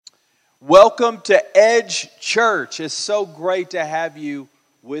Welcome to Edge Church. It's so great to have you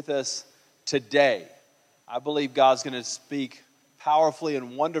with us today. I believe God's going to speak powerfully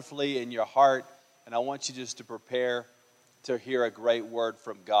and wonderfully in your heart, and I want you just to prepare to hear a great word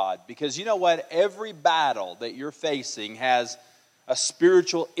from God. Because you know what? Every battle that you're facing has a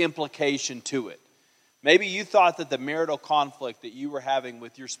spiritual implication to it. Maybe you thought that the marital conflict that you were having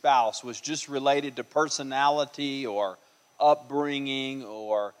with your spouse was just related to personality or upbringing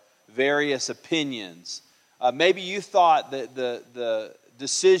or various opinions. Maybe you thought that the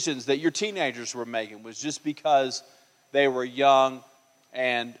decisions that your teenagers were making was just because they were young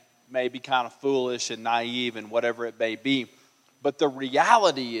and maybe kind of foolish and naive and whatever it may be. But the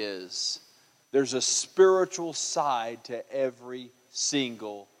reality is there's a spiritual side to every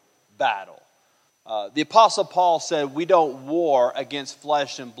single battle. The Apostle Paul said we don't war against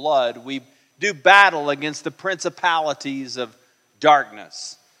flesh and blood. We do battle against the principalities of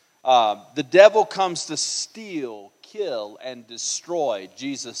darkness. The devil comes to steal, kill, and destroy,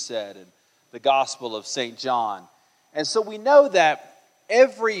 Jesus said in the Gospel of St. John. And so we know that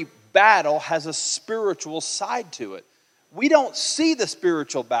every battle has a spiritual side to it. We don't see the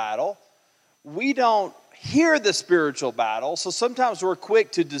spiritual battle. We don't hear the spiritual battle. So sometimes we're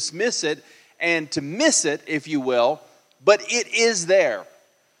quick to dismiss it and to miss it, if you will. But it is there.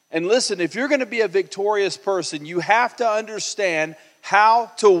 And listen, if you're going to be a victorious person, you have to understand how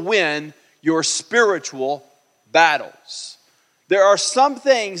to win your spiritual battles. There are some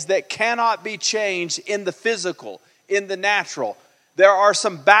things that cannot be changed in the physical, in the natural. There are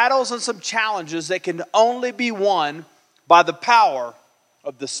some battles and some challenges that can only be won by the power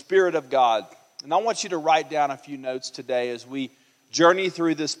of the Spirit of God. And I want you to write down a few notes today as we journey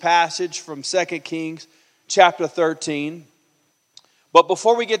through this passage from 2 Kings chapter 13. But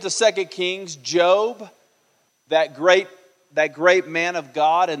before we get to 2 Kings, Job, that great man of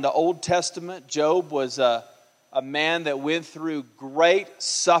God in the Old Testament, Job was a man that went through great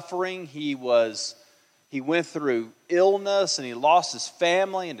suffering. He went through illness, and he lost his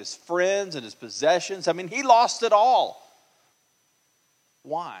family and his friends and his possessions. I mean, he lost it all.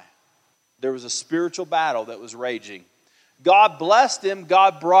 Why? There was a spiritual battle that was raging. God blessed him.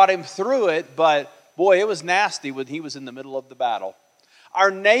 God brought him through it, but boy, it was nasty when he was in the middle of the battle.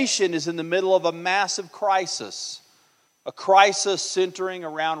 Our nation is in the middle of a massive crisis. A crisis centering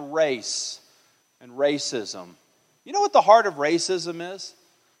around race and racism. You know what the heart of racism is?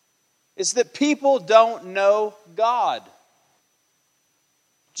 It's that people don't know God.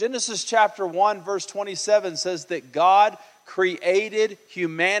 Genesis chapter 1 verse 27 says that God created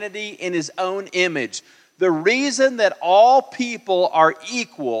humanity in His own image. The reason that all people are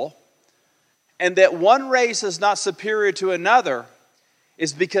equal and that one race is not superior to another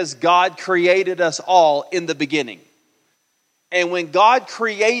is because God created us all in the beginning. And when God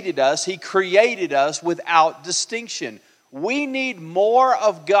created us, He created us without distinction. We need more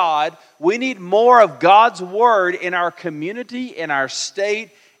of God. We need more of God's Word in our community, in our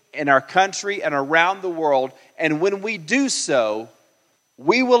state, in our country, and around the world. And when we do so,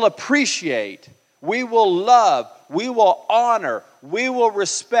 we will appreciate, we will love, we will honor, we will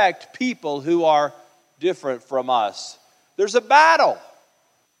respect people who are different from us. There's a battle.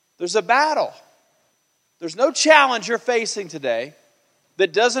 There's a battle. There's no challenge you're facing today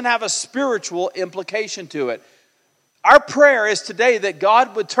that doesn't have a spiritual implication to it. Our prayer is today that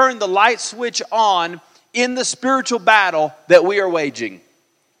God would turn the light switch on in the spiritual battle that we are waging.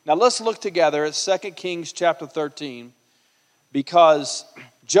 Now let's look together at 2 Kings chapter 13, because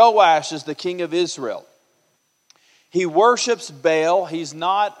Joash is the king of Israel. He worships Baal. He's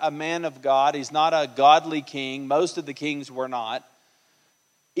not a man of God. He's not a godly king. Most of the kings were not.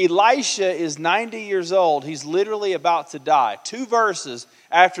 Elisha is 90 years old. He's literally about to die. 2 verses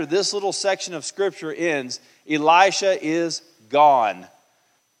after this little section of scripture ends, Elisha is gone.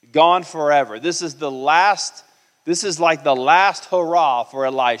 Gone forever. This is like the last hurrah for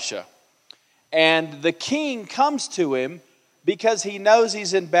Elisha. And the king comes to him because he knows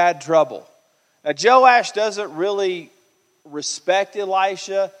he's in bad trouble. Now, Joash doesn't really respect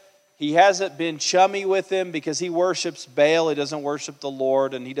Elisha. He hasn't been chummy with him because he worships Baal. He doesn't worship the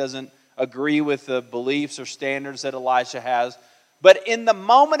Lord, and he doesn't agree with the beliefs or standards that Elisha has. But in the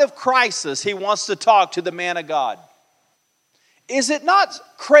moment of crisis, he wants to talk to the man of God. Is it not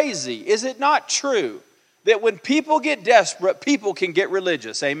crazy? Is it not true that when people get desperate, people can get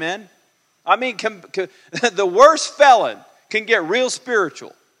religious? Amen? I mean, the worst felon can get real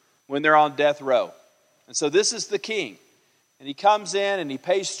spiritual when they're on death row. And so this is the king. And he comes in and he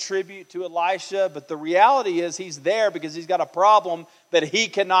pays tribute to Elisha. But the reality is he's there because he's got a problem that he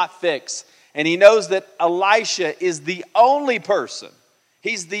cannot fix. And he knows that Elisha is the only person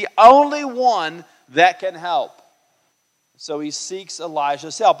He's the only one that can help. So he seeks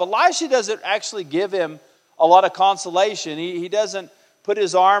Elijah's help. Elisha doesn't actually give him a lot of consolation. He doesn't put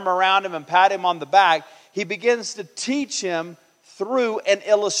his arm around him and pat him on the back. He begins to teach him through an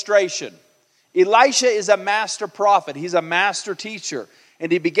illustration. Elisha is a master prophet. He's a master teacher.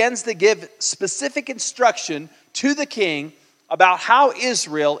 And he begins to give specific instruction to the king about how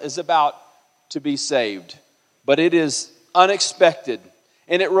Israel is about to be saved. But it is unexpected.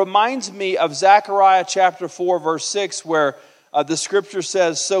 And it reminds me of Zechariah chapter 4, verse 6, where the scripture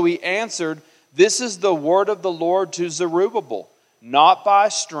says, "So he answered, 'This is the word of the Lord to Zerubbabel, not by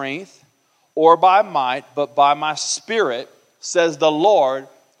strength or by might, but by my spirit, says the Lord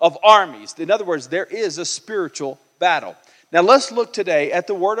of armies.'" In other words, there is a spiritual battle. Now let's look today at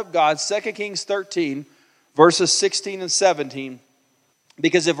the word of God, 2 Kings 13, verses 16 and 17.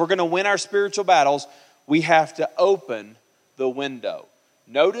 Because if we're going to win our spiritual battles, we have to open the window.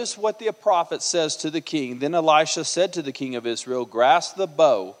 Notice what the prophet says to the king. "Then Elisha said to the king of Israel, 'Grasp the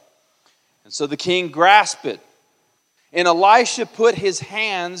bow.' And so the king grasped it. And Elisha put his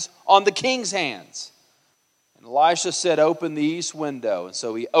hands on the king's hands. And Elisha said, 'Open the east window.' And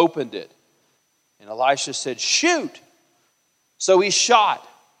so he opened it. And Elisha said, 'Shoot.' So he shot.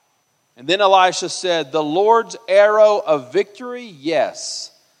 And then Elisha said, 'The Lord's arrow of victory,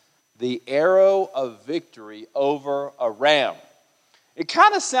 yes, the arrow of victory over Aram.'" It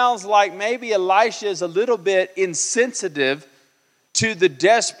kind of sounds like maybe Elisha is a little bit insensitive to the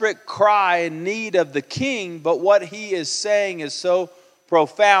desperate cry and need of the king, but what he is saying is so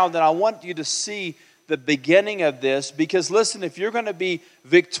profound, and I want you to see the beginning of this, because listen, if you're going to be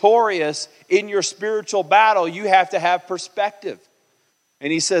victorious in your spiritual battle, you have to have perspective.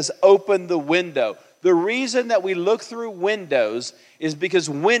 And he says, open the window. The reason that we look through windows is because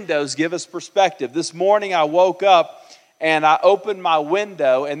windows give us perspective. This morning I woke up and I opened my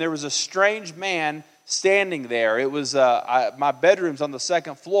window and there was a strange man standing there. It was my bedroom's on the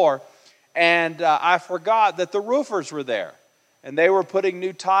second floor, and I forgot that the roofers were there, and they were putting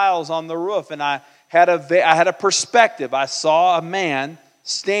new tiles on the roof. And I had a perspective. I saw a man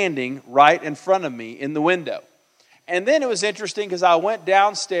standing right in front of me in the window. And then it was interesting because I went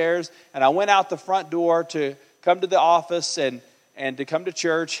downstairs and I went out the front door to come to the office and to come to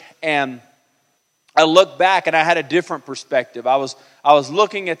church, and I looked back and I had a different perspective. I was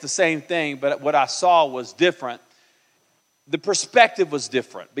looking at the same thing, but what I saw was different. The perspective was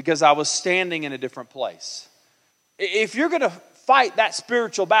different because I was standing in a different place. If you're going to fight that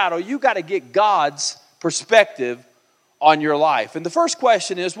spiritual battle, you got to get God's perspective on your life. And the first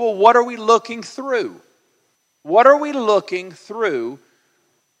question is, well, what are we looking through? What are we looking through?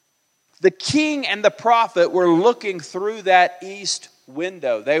 The king and the prophet were looking through that east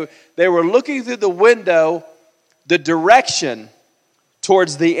window. They were looking through the window, the direction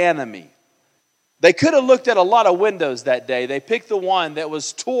towards the enemy. They could have looked at a lot of windows that day. They picked the one that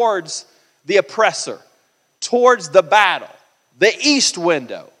was towards the oppressor, towards the battle, the east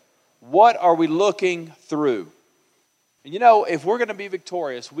window. What are we looking through? And you know, if we're going to be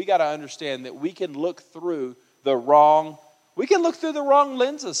victorious, we got to understand that we can look through the wrong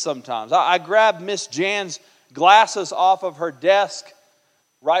lenses sometimes. I grabbed Miss Jan's glasses off of her desk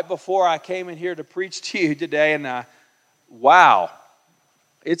right before I came in here to preach to you today, and wow,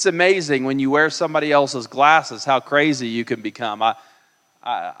 it's amazing when you wear somebody else's glasses how crazy you can become.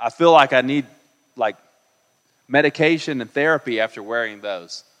 I feel like I need medication and therapy after wearing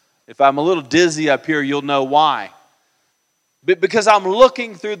those. If I'm a little dizzy up here, you'll know why. But because I'm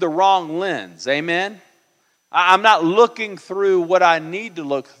looking through the wrong lens, amen? I'm not looking through what I need to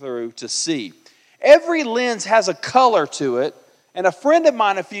look through to see. Every lens has a color to it. And a friend of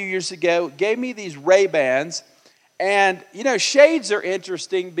mine a few years ago gave me these Ray-Bans. And, you know, shades are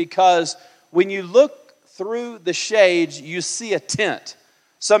interesting because when you look through the shades, you see a tint.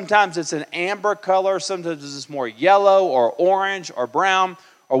 Sometimes it's an amber color. Sometimes it's more yellow or orange or brown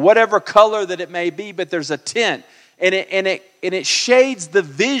or whatever color that it may be. But there's a tint. And it shades the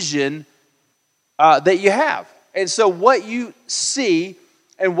vision that you have. And so what you see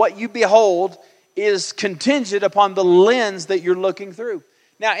and what you behold is contingent upon the lens that you're looking through.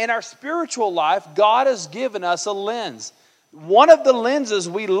 Now, in our spiritual life, God has given us a lens. One of the lenses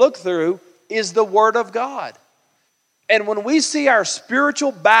we look through is the Word of God. And when we see our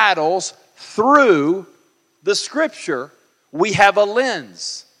spiritual battles through the Scripture, we have a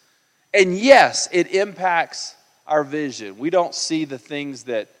lens. And yes, it impacts our vision. We don't see the things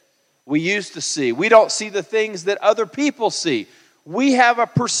that we used to see. We don't see the things that other people see. We have a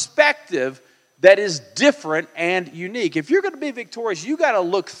perspective that is different and unique. If you're going to be victorious, you got to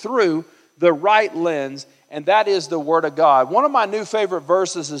look through the right lens and that is the Word of God. One of my new favorite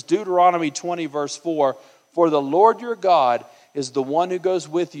verses is Deuteronomy 20, verse 4. For the Lord your God is the one who goes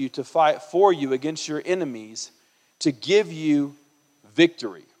with you to fight for you against your enemies, to give you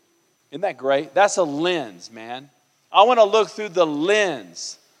victory. Isn't that great? That's a lens, man. I want to look through the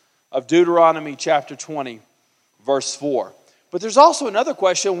lens of Deuteronomy chapter 20, verse 4. But there's also another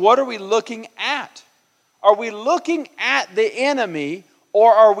question. What are we looking at? Are we looking at the enemy,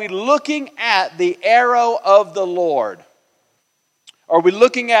 or are we looking at the arrow of the Lord? Are we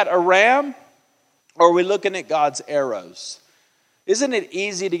looking at Aram, or are we looking at God's arrows? Isn't it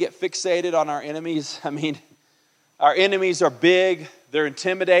easy to get fixated on our enemies? I mean, our enemies are big, they're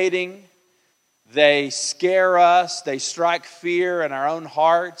intimidating, they scare us, they strike fear in our own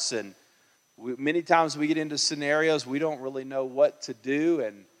hearts, and many times we get into scenarios we don't really know what to do,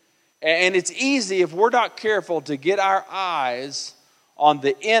 and it's easy, if we're not careful, to get our eyes on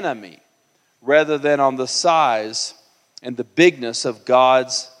the enemy rather than on the size and the bigness of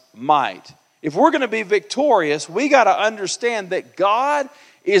God's might. If we're going to be victorious, we got to understand that God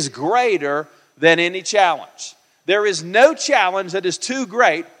is greater than any challenge. There is no challenge that is too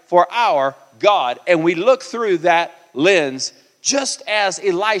great for our God, and we look through that lens. Just as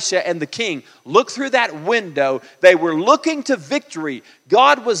Elisha and the king looked through that window, they were looking to victory.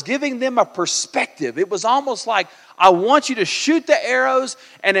 God was giving them a perspective. It was almost like, I want you to shoot the arrows,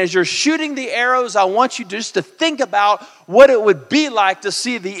 and as you're shooting the arrows, I want you just to think about what it would be like to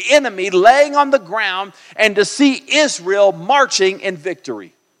see the enemy laying on the ground and to see Israel marching in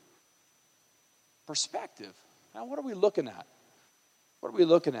victory. Perspective. Now, what are we looking at? What are we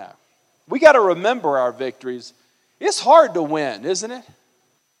looking at? We got to remember our victories. It's hard to win, isn't it?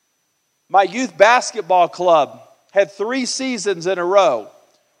 My youth basketball club had 3 seasons in a row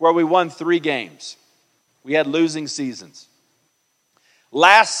where we won 3 games. We had losing seasons.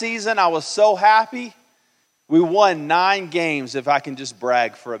 Last season, I was so happy. We won 9 games, if I can just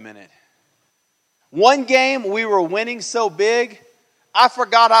brag for a minute. One game, we were winning so big, I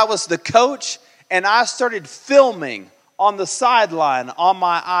forgot I was the coach, and I started filming on the sideline on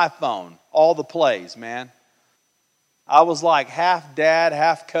my iPhone all the plays, man. I was like half dad,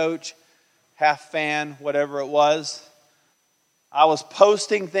 half coach, half fan, whatever it was. I was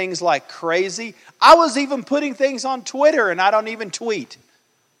posting things like crazy. I was even putting things on Twitter, and I don't even tweet.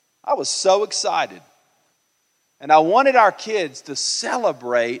 I was so excited. And I wanted our kids to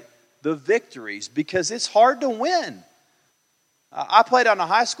celebrate the victories because it's hard to win. I played on a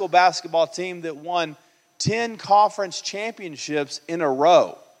high school basketball team that won 10 conference championships in a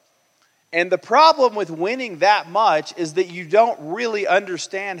row. And the problem with winning that much is that you don't really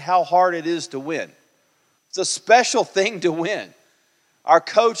understand how hard it is to win. It's a special thing to win. Our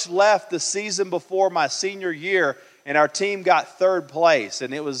coach left the season before my senior year, and our team got 3rd place.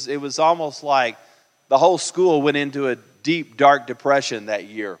 And it was almost like the whole school went into a deep, dark depression that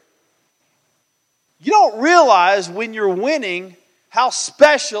year. You don't realize when you're winning how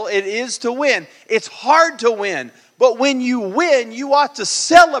special it is to win. It's hard to win. But when you win, you ought to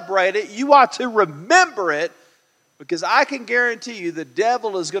celebrate it. You ought to remember it. Because I can guarantee you the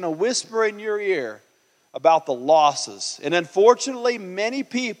devil is going to whisper in your ear about the losses. And unfortunately, many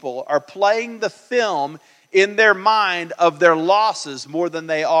people are playing the film in their mind of their losses more than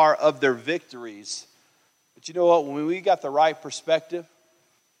they are of their victories. But you know what? When we got the right perspective,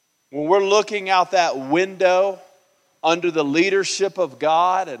 when we're looking out that window under the leadership of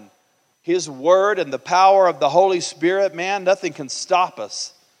God and His Word and the power of the Holy Spirit, man, nothing can stop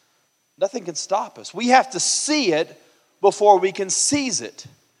us. Nothing can stop us. We have to see it before we can seize it.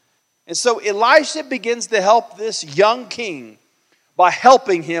 And so Elisha begins to help this young king by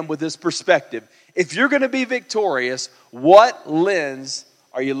helping him with his perspective. If you're going to be victorious, what lens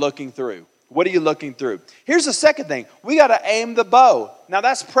are you looking through? What are you looking through? Here's the second thing. We got to aim the bow. Now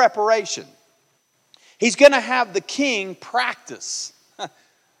that's preparation. He's going to have the king practice.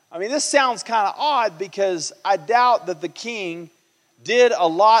 I mean, this sounds kind of odd because I doubt that the king did a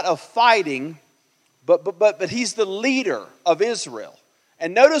lot of fighting, but he's the leader of Israel.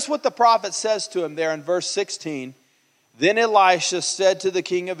 And notice what the prophet says to him there in verse 16. Then Elisha said to the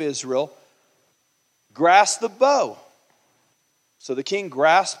king of Israel, grasp the bow. So the king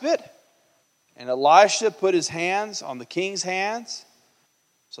grasped it, and Elisha put his hands on the king's hands,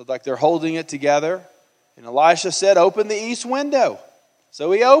 so like they're holding it together. And Elisha said, open the east window.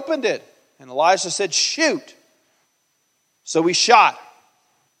 So he opened it, and Elisha said, shoot. So he shot.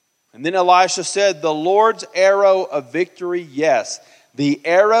 And then Elisha said, the Lord's arrow of victory, yes, the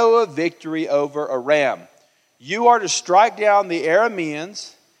arrow of victory over Aram. You are to strike down the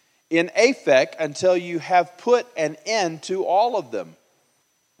Arameans in Aphek until you have put an end to all of them.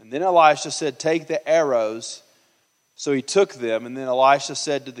 And then Elisha said, take the arrows. So he took them, and then Elisha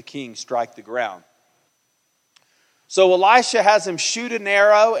said to the king, strike the ground. So Elisha has him shoot an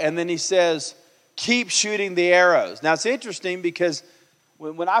arrow, and then he says, keep shooting the arrows. Now it's interesting because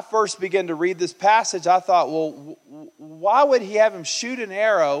when I first began to read this passage, I thought, well, why would he have him shoot an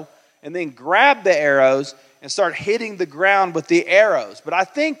arrow and then grab the arrows and start hitting the ground with the arrows? But I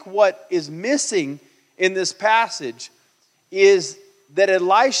think what is missing in this passage is that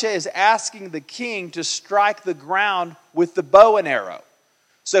Elisha is asking the king to strike the ground with the bow and arrow.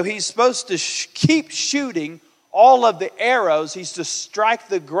 So he's supposed to keep shooting all of the arrows. He's to strike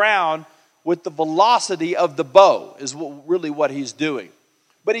the ground with the velocity of the bow is really what he's doing.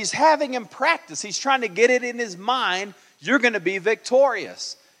 But he's having him practice. He's trying to get it in his mind. You're going to be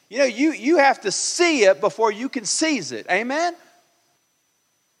victorious. You know, you have to see it before you can seize it. Amen?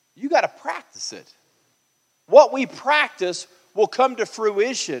 You got to practice it. What we practice will come to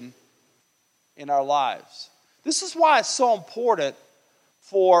fruition in our lives. This is why it's so important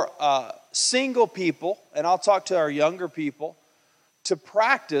for single people, and I'll talk to our younger people, to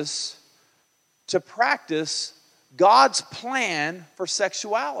practice God's plan for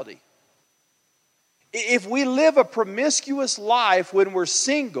sexuality. If we live a promiscuous life when we're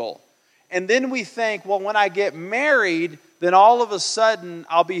single, and then we think, well, when I get married, then all of a sudden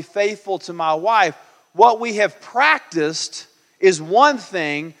I'll be faithful to my wife. What we have practiced is one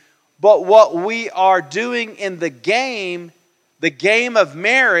thing, but what we are doing in the game of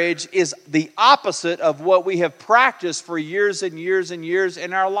marriage, is the opposite of what we have practiced for years and years and years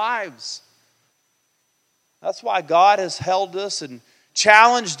in our lives. That's why God has held us and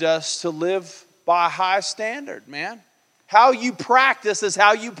challenged us to live by a high standard, man. How you practice is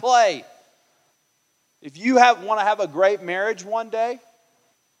how you play. If you want to have a great marriage one day,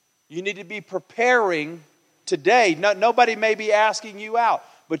 you need to be preparing today. Nobody may be asking you out,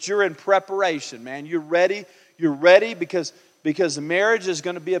 but you're in preparation, man. You're ready. You're ready because marriage is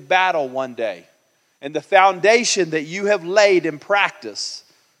going to be a battle one day. And the foundation that you have laid in practice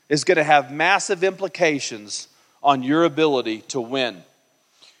is going to have massive implications on your ability to win.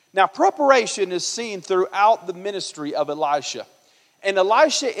 Now, preparation is seen throughout the ministry of Elisha. And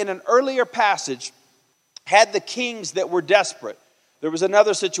Elisha, in an earlier passage, had the kings that were desperate. There was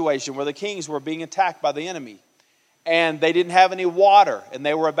another situation where the kings were being attacked by the enemy, and they didn't have any water, and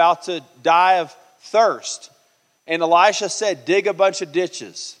they were about to die of thirst. And Elisha said, dig a bunch of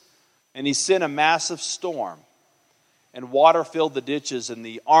ditches. And he sent a massive storm, and water filled the ditches, and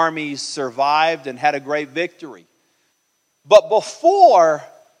the armies survived and had a great victory. But before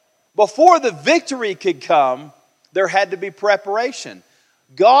the victory could come, there had to be preparation.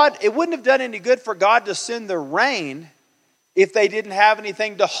 It wouldn't have done any good for God to send the rain if they didn't have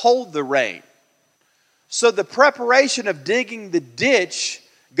anything to hold the rain. So the preparation of digging the ditch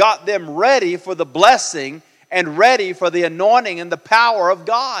got them ready for the blessing and ready for the anointing and the power of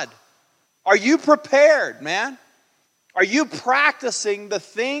God. Are you prepared, man? Are you practicing the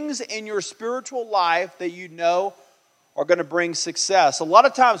things in your spiritual life that you know are going to bring success? A lot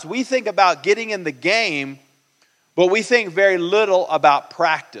of times we think about getting in the game, but we think very little about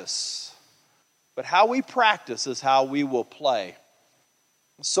practice. But how we practice is how we will play.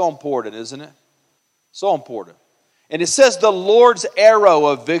 It's so important, isn't it? So important. And it says the Lord's arrow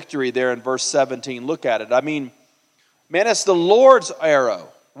of victory there in verse 17. Look at it. I mean, man, it's the Lord's arrow.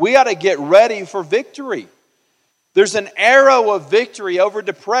 We ought to get ready for victory. There's an arrow of victory over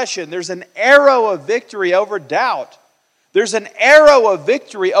depression. There's an arrow of victory over doubt. There's an arrow of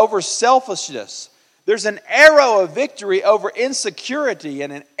victory over selfishness. There's an arrow of victory over insecurity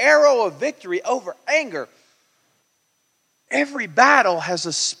and an arrow of victory over anger. Every battle has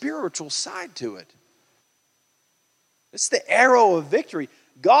a spiritual side to it. It's the arrow of victory.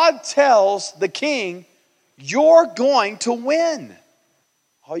 God tells the king, you're going to win.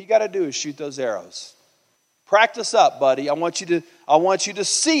 All you got to do is shoot those arrows. Practice up, buddy. I want you to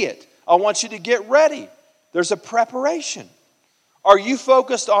see it. I want you to get ready. There's a preparation. Are you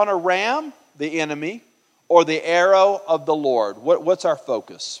focused on a ram, the enemy, or the arrow of the Lord? What's our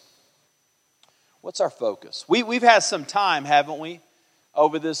focus? What's our focus? We've had some time, haven't we,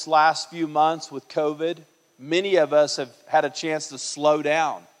 over this last few months with COVID. Many of us have had a chance to slow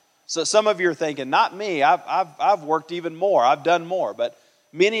down. So some of you are thinking, not me. I've worked even more. I've done more. But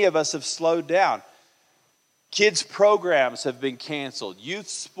many of us have slowed down. Kids' programs have been canceled. Youth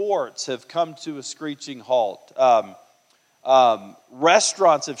sports have come to a screeching halt.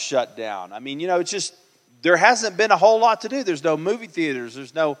 Restaurants have shut down. I mean, it's just, there hasn't been a whole lot to do. There's no movie theaters.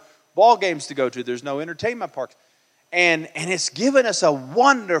 There's no ball games to go to. There's no entertainment parks. And it's given us a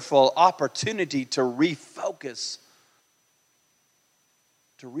wonderful opportunity to refocus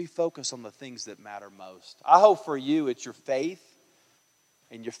to refocus on the things that matter most. I hope for you it's your faith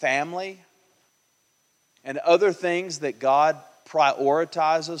and your family and other things that God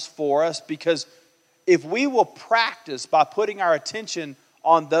prioritizes for us, because if we will practice by putting our attention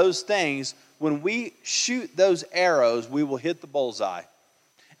on those things, when we shoot those arrows, we will hit the bullseye.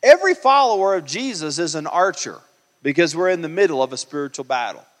 Every follower of Jesus is an archer because we're in the middle of a spiritual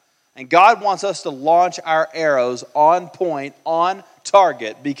battle. And God wants us to launch our arrows on point, on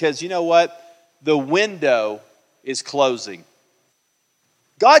target, because you know what? The window is closing.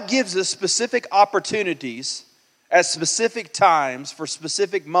 God gives us specific opportunities at specific times for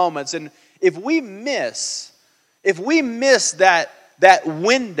specific moments. And if we miss that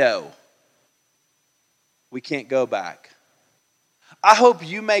window, we can't go back. I hope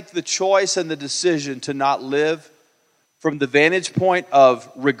you make the choice and the decision to not live from the vantage point of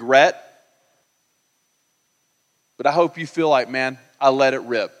regret. But I hope you feel like, man, I let it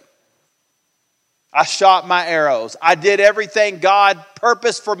rip. I shot my arrows. I did everything God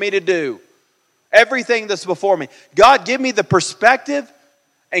purposed for me to do. Everything that's before me. God, give me the perspective,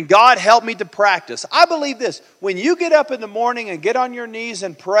 and God, help me to practice. I believe this. When you get up in the morning and get on your knees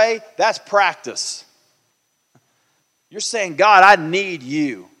and pray, that's practice. You're saying, God, I need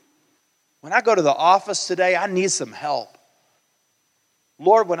you. When I go to the office today, I need some help.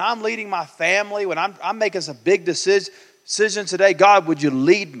 Lord, when I'm leading my family, when I'm making some big decisions today, God, would you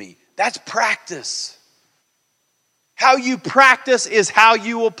lead me? That's practice. How you practice is how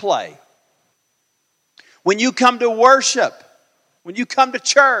you will play. When you come to worship, when you come to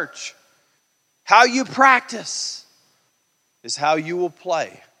church, how you practice is how you will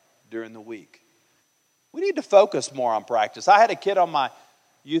play during the week. We need to focus more on practice. I had a kid on my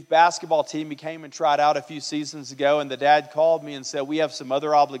youth basketball team. He came and tried out a few seasons ago, and the dad called me and said, we have some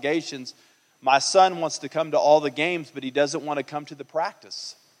other obligations. My son wants to come to all the games, but he doesn't want to come to the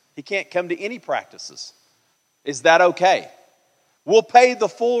practice. He can't come to any practices. Is that okay? We'll pay the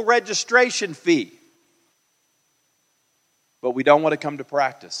full registration fee, but we don't want to come to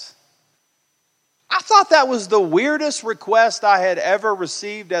practice. I thought that was the weirdest request I had ever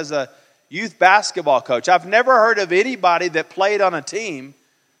received as a youth basketball coach. I've never heard of anybody that played on a team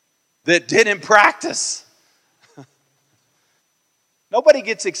that didn't practice. Nobody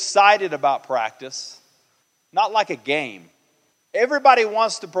gets excited about practice. Not like a game. Everybody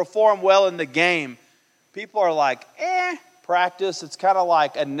wants to perform well in the game. People are like, practice. It's kind of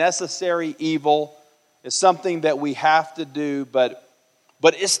like a necessary evil. It's something that we have to do, but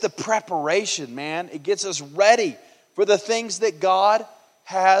it's the preparation, man. It gets us ready for the things that God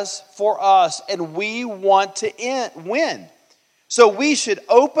has for us, and we want to win. So we should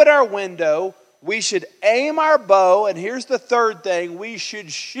open our window, we should aim our bow, and here's the third thing, we should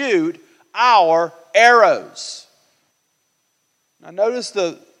shoot our arrows. Now notice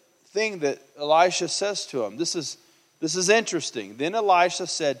the thing that Elisha says to him. This is interesting. Then Elisha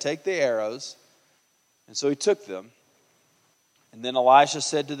said, take the arrows. And so he took them. And then Elisha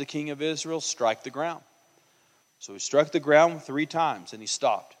said to the king of Israel, strike the ground. So he struck the ground 3 times and he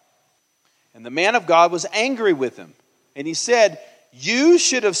stopped. And the man of God was angry with him. And he said, you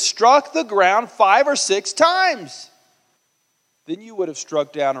should have struck the ground 5 or 6 times. Then you would have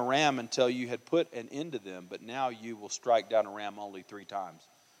struck down a ram until you had put an end to them. But now you will strike down a ram only 3 times.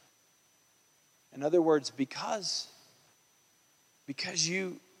 In other words, because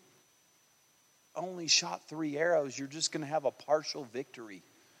you only shot 3 arrows, you're just going to have a partial victory.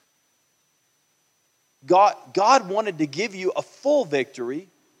 God wanted to give you a full victory.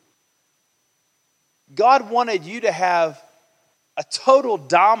 God wanted you to have a total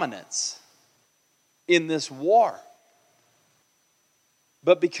dominance in this war.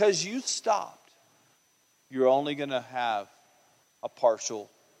 But because you stopped, you're only going to have a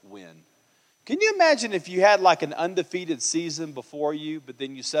partial win. Can you imagine if you had like an undefeated season before you, but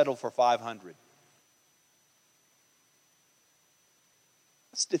then you settled for 500?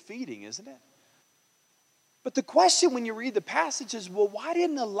 That's defeating, isn't it? But the question when you read the passage is, well, why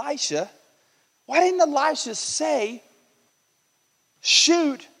didn't Elisha say,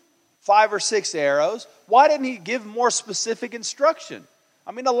 shoot 5 or 6 arrows? Why didn't he give more specific instruction?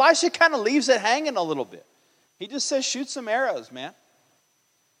 I mean, Elisha kind of leaves it hanging a little bit. He just says, shoot some arrows, man.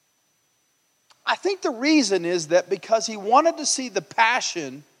 I think the reason is that because he wanted to see the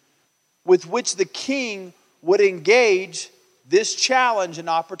passion with which the king would engage this challenge and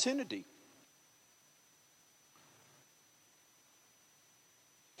opportunity.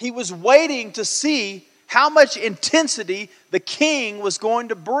 He was waiting to see how much intensity the king was going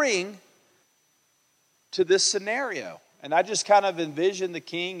to bring to this scenario. And I just kind of envision the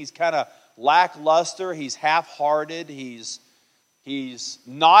king. He's kind of lackluster. He's half-hearted. He's He's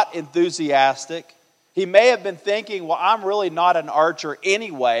not enthusiastic. He may have been thinking, well, I'm really not an archer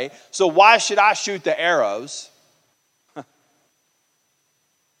anyway, so why should I shoot the arrows?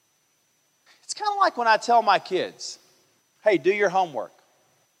 It's kind of like when I tell my kids, hey, do your homework.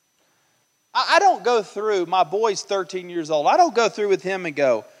 I don't go through, my boy's 13 years old, I don't go through with him and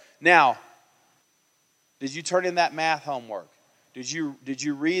go, now, did you turn in that math homework? Did you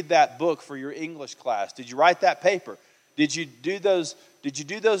read that book for your English class? Did you write that paper? Did you do those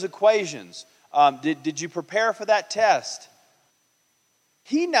equations? Did you prepare for that test?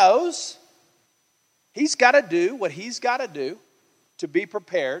 He knows he's got to do what he's got to do to be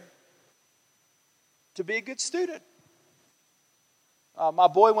prepared to be a good student. My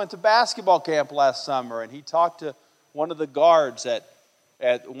boy went to basketball camp last summer, and he talked to one of the guards at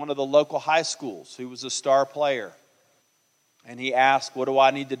one of the local high schools who was a star player. And he asked, what do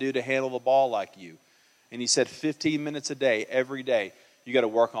I need to do to handle the ball like you? And he said, 15 minutes a day, every day, you got to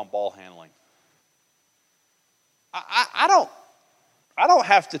work on ball handling. I don't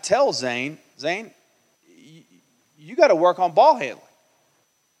have to tell Zane, you got to work on ball handling.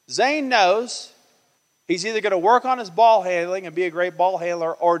 Zane knows he's either going to work on his ball handling and be a great ball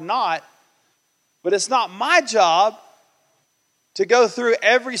handler or not. But it's not my job to go through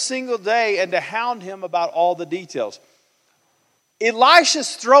every single day and to hound him about all the details.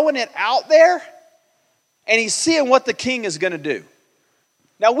 Elisha's throwing it out there, and he's seeing what the king is going to do.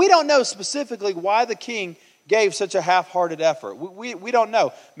 Now, we don't know specifically why the king gave such a half-hearted effort. We don't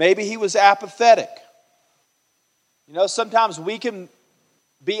know. Maybe he was apathetic. You know, sometimes we can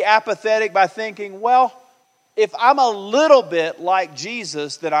be apathetic by thinking, well, if I'm a little bit like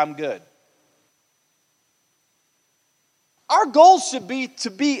Jesus, then I'm good. Our goal should be to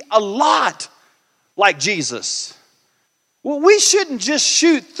be a lot like Jesus. Well, we shouldn't just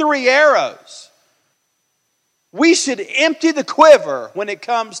shoot 3 arrows. We should empty the quiver when it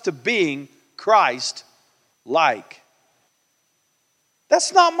comes to being Christ-like.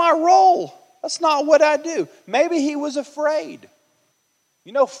 That's not my role. That's not what I do. Maybe he was afraid.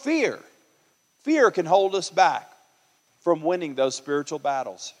 You know, fear. Fear can hold us back from winning those spiritual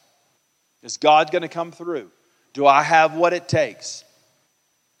battles. Is God going to come through? Do I have what it takes?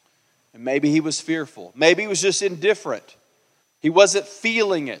 And maybe he was fearful. Maybe he was just indifferent. He wasn't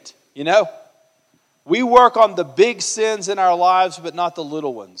feeling it, you know. We work on the big sins in our lives, but not the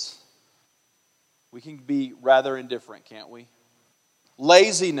little ones. We can be rather indifferent, can't we?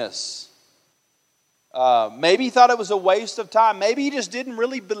 Laziness. Maybe he thought it was a waste of time. Maybe he just didn't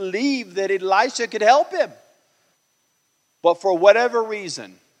really believe that Elisha could help him. But for whatever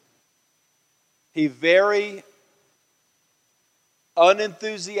reason, he very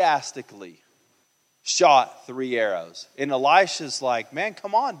unenthusiastically shot 3 arrows. And Elisha's like, man,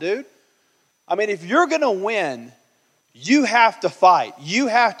 come on, dude. I mean, if you're going to win, you have to fight. You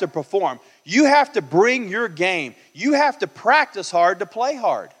have to perform. You have to bring your game. You have to practice hard to play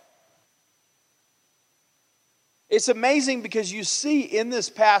hard. It's amazing because you see in this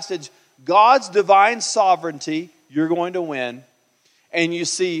passage God's divine sovereignty, you're going to win, and you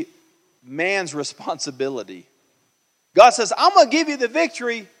see man's responsibility. God says, I'm going to give you the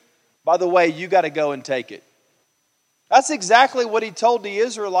victory. By the way, you got to go and take it. That's exactly what he told the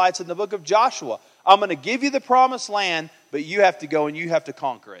Israelites in the book of Joshua. I'm going to give you the promised land, but you have to go and you have to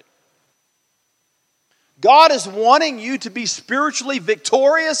conquer it. God is wanting you to be spiritually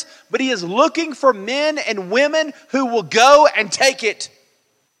victorious, but he is looking for men and women who will go and take it.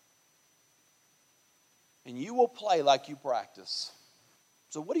 And you will play like you practice.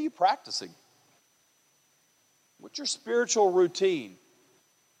 So what are you practicing? What's your spiritual routine?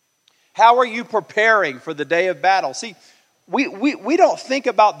 How are you preparing for the day of battle? See, we don't think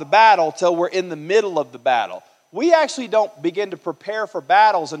about the battle till we're in the middle of the battle. We actually don't begin to prepare for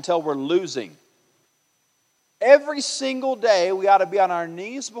battles until we're losing. Every single day, we ought to be on our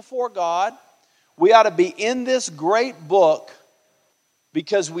knees before God. We ought to be in this great book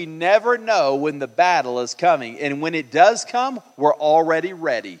because we never know when the battle is coming. And when it does come, we're already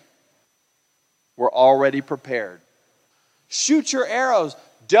ready. We're already prepared. Shoot your arrows.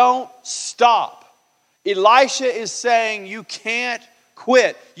 Don't stop. Elisha is saying you can't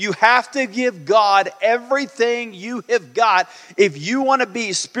quit. You have to give God everything you have got if you want to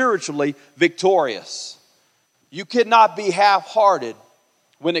be spiritually victorious. You cannot be half-hearted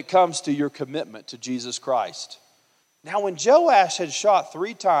when it comes to your commitment to Jesus Christ. Now, when Joash had shot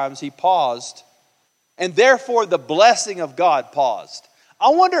 3 times, he paused, and therefore the blessing of God paused. I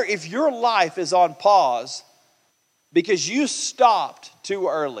wonder if your life is on pause because you stopped too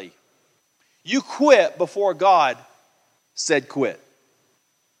early. You quit before God said quit.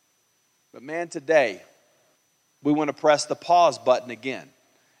 But man, today, We want to press the pause button again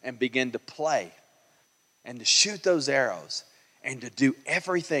and begin to play and to shoot those arrows and to do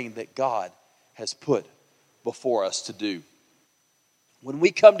everything that God has put before us to do. When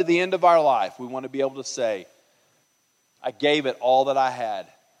we come to the end of our life, we want to be able to say, I gave it all that I had.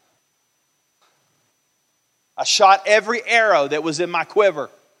 I shot every arrow that was in my quiver.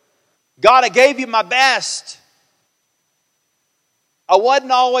 God, I gave you my best. I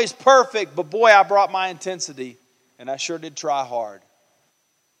wasn't always perfect, but boy, I brought my intensity, and I sure did try hard.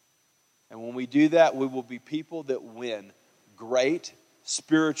 And when we do that, we will be people that win great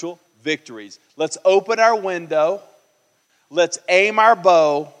spiritual victories. Let's open our window, let's aim our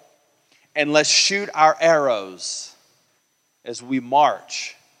bow, and let's shoot our arrows as we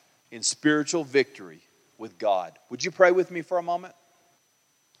march in spiritual victory with God. Would you pray with me for a moment?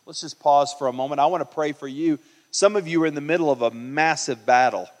 Let's just pause for a moment. I want to pray for you. Some of you are in the middle of a massive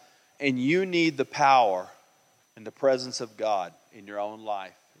battle, and you need the power and the presence of God in your own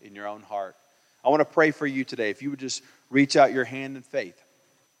life, in your own heart. I want to pray for you today. If you would just reach out your hand in faith.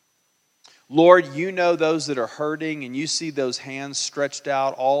 Lord, you know those that are hurting, and you see those hands stretched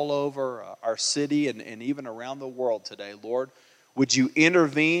out all over our city and even around the world today. Lord, would you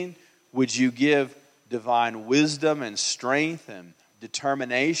intervene? Would you give divine wisdom and strength and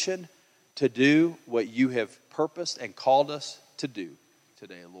determination to do what you have purposed and called us to do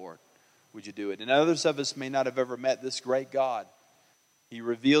today, Lord? Would you do it? And others of us may not have ever met this great God. He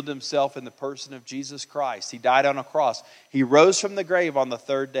revealed himself in the person of Jesus Christ. He died on a cross. He rose from the grave on the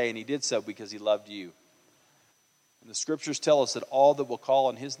third day, and he did so because he loved you. And the scriptures tell us that all that will call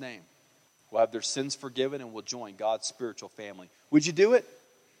on his name will have their sins forgiven and will join God's spiritual family. Would you do it?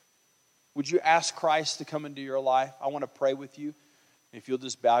 Would you ask Christ to come into your life? I want to pray with you. If you'll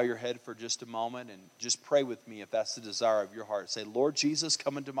just bow your head for just a moment and just pray with me if that's the desire of your heart. Say, Lord Jesus,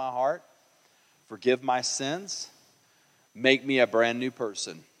 come into my heart. Forgive my sins. Make me a brand new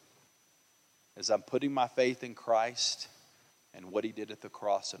person. As I'm putting my faith in Christ and what he did at the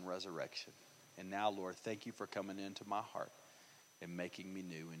cross and resurrection. And now, Lord, thank you for coming into my heart and making me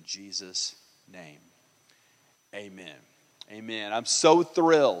new. In Jesus' name, amen. Amen. I'm so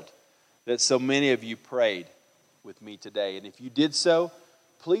thrilled that so many of you prayed with me today. And if you did so,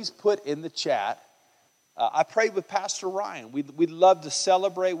 please put in the chat, I prayed with Pastor Ryan. We'd love to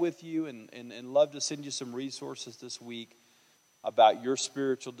celebrate with you and love to send you some resources this week about your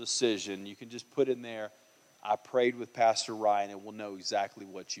spiritual decision. You can just put in there, I prayed with Pastor Ryan, and we'll know exactly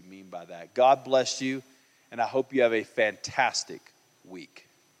what you mean by that. God bless you, and I hope you have a fantastic week.